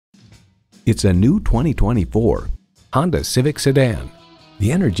It's a new 2024 Honda Civic Sedan.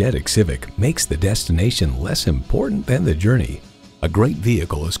 The energetic Civic makes the destination less important than the journey. A great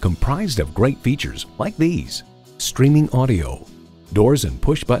vehicle is comprised of great features like these: streaming audio, doors and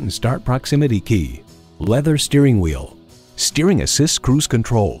push-button start proximity key, leather steering wheel, steering assist cruise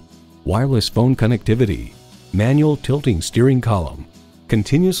control, wireless phone connectivity, manual tilting steering column,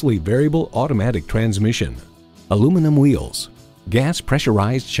 continuously variable automatic transmission, aluminum wheels, gas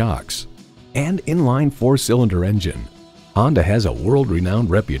pressurized shocks, and inline 4-cylinder engine. Honda has a world-renowned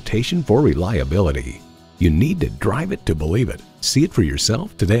reputation for reliability. You need to drive it to believe it. See it for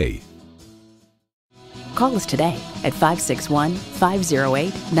yourself today. Call us today at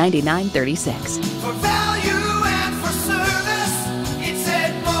 561-508-9936.